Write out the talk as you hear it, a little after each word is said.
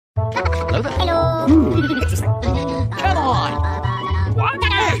Hello there. Hello. Come on. What?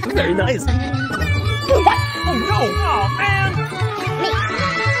 Hey, very nice. What? Oh no! Oh man!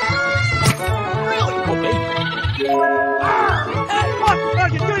 Really? Okay. Hey, what are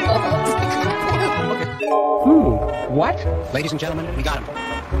you doing? What? Ladies and gentlemen, we got him.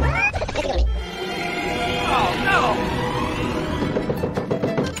 Oh no!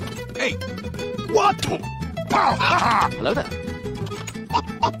 Hey! What? Hello there.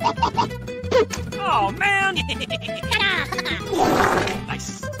 Oh man!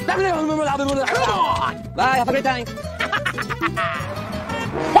 Nice. Come on! Bye, have a great time.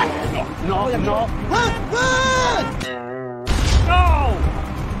 No! No.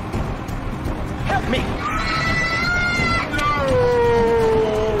 Help me!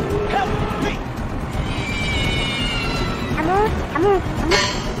 Help me!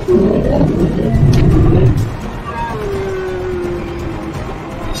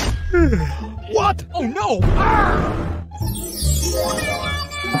 What? Oh no!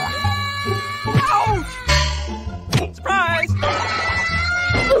 Ouch! Surprise!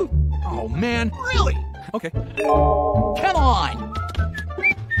 Oh man. Really? Okay. Come on!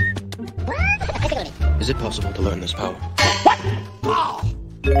 Is it possible to learn this power? Oh.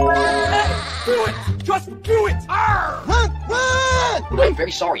 Hey, do it! Just do it! I'm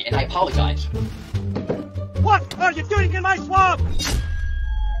very sorry, and I apologize. What are you doing in my swamp?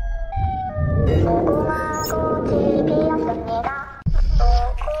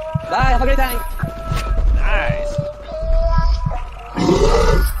 Bye, have a great time. Nice.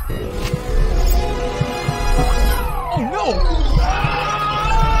 Oh no!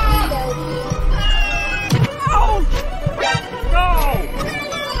 Ouch! No!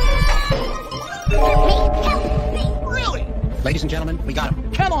 Really? Ladies and gentlemen, we got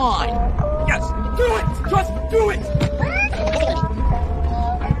him. Come on! Yes! Do it! Just do it!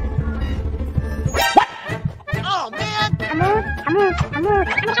 What? Oh man!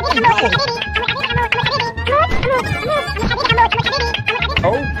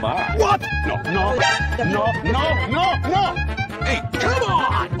 Oh my! What? No! Hey, come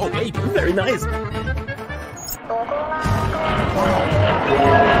on! Okay, very nice.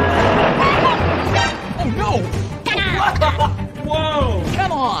 Oh no! Whoa!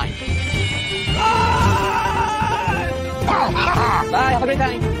 Come on! Bye, have a great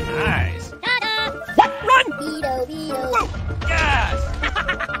time. Nice. Run! Whoa! Yes!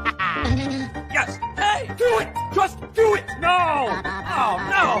 Yes! Hey! Do it! Just do it! No! Oh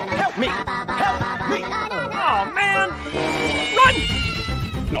no! Help me! Help me! Oh man! Run!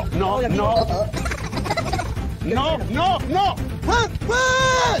 No!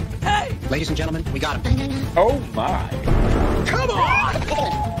 Hey! Ladies and gentlemen, we got him. Oh my! Come on!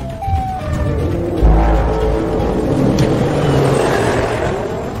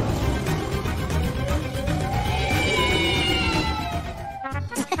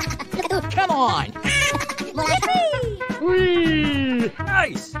 Come on! Whee!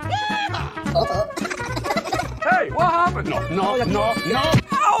 Nice! Hey, what happened? No!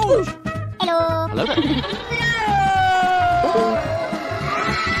 Ouch! Hello there.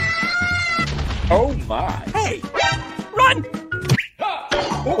 Oh my! Hey! Run!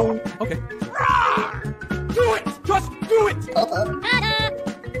 Okay. Do it! Just do it!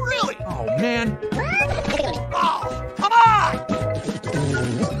 Really? Oh man! Oh, come on!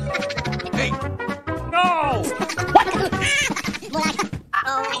 Hey! No!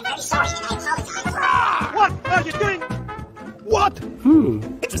 I'm very sorry and I apologize. What are you doing? What?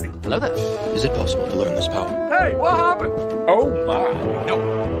 Interesting. Hello there. Is it possible to learn this power? Hey, what happened? Oh my! No.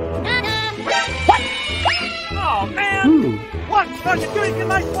 Oh, man! What are you doing in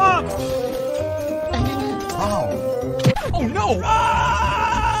my swamp? Oh no!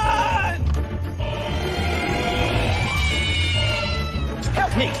 Run!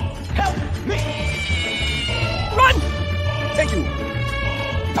 Help me! Help me! Run! Thank you.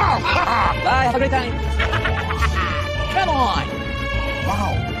 Bye. Have a great time. Come on!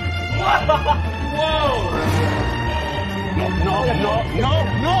 Whoa!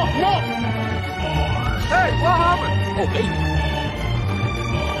 No! Hey, what happened? Okay.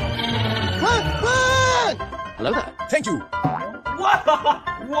 Hello there. Thank you.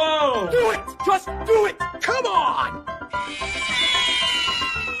 Whoa! Do it! Just do it! Come on!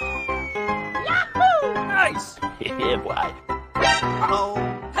 Yahoo! Nice! Yeah, boy. Oh.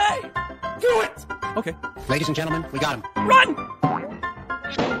 Hey! Do it! Okay. Ladies and gentlemen, we got him. Run!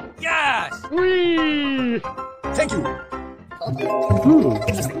 Yes! Whee! Thank you.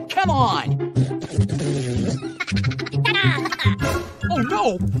 Interesting. Come on! Oh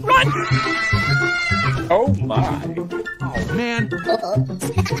no! Run! Oh my! Oh man. Okay.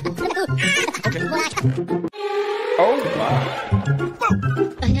 Oh my.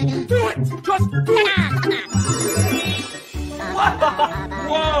 Do it! Just do it!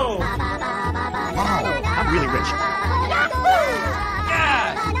 Whoa! Wow, I'm really rich.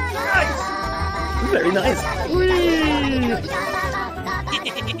 Yeah! Nice! Very nice.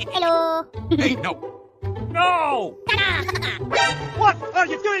 Hello. Hey, no! No! What are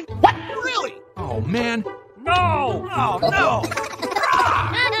you doing? What? Really? Oh, man. No! Oh, no!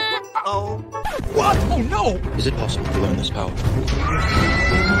 Uh-oh. What? Oh, no! Is it possible to learn this power?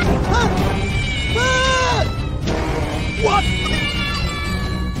 What?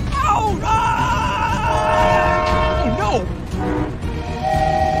 Oh, no!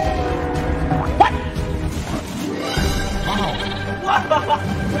 What?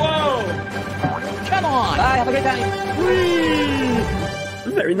 Whoa! Come on! Bye, have a great time. Whee!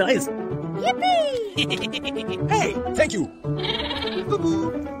 Very nice. Hey, thank you.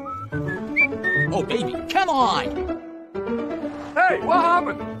 Oh, baby, come on! Hey, what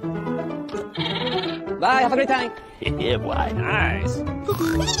happened? Bye, have a great time. Yeah, boy, nice.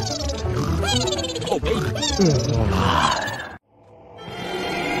 Oh, baby.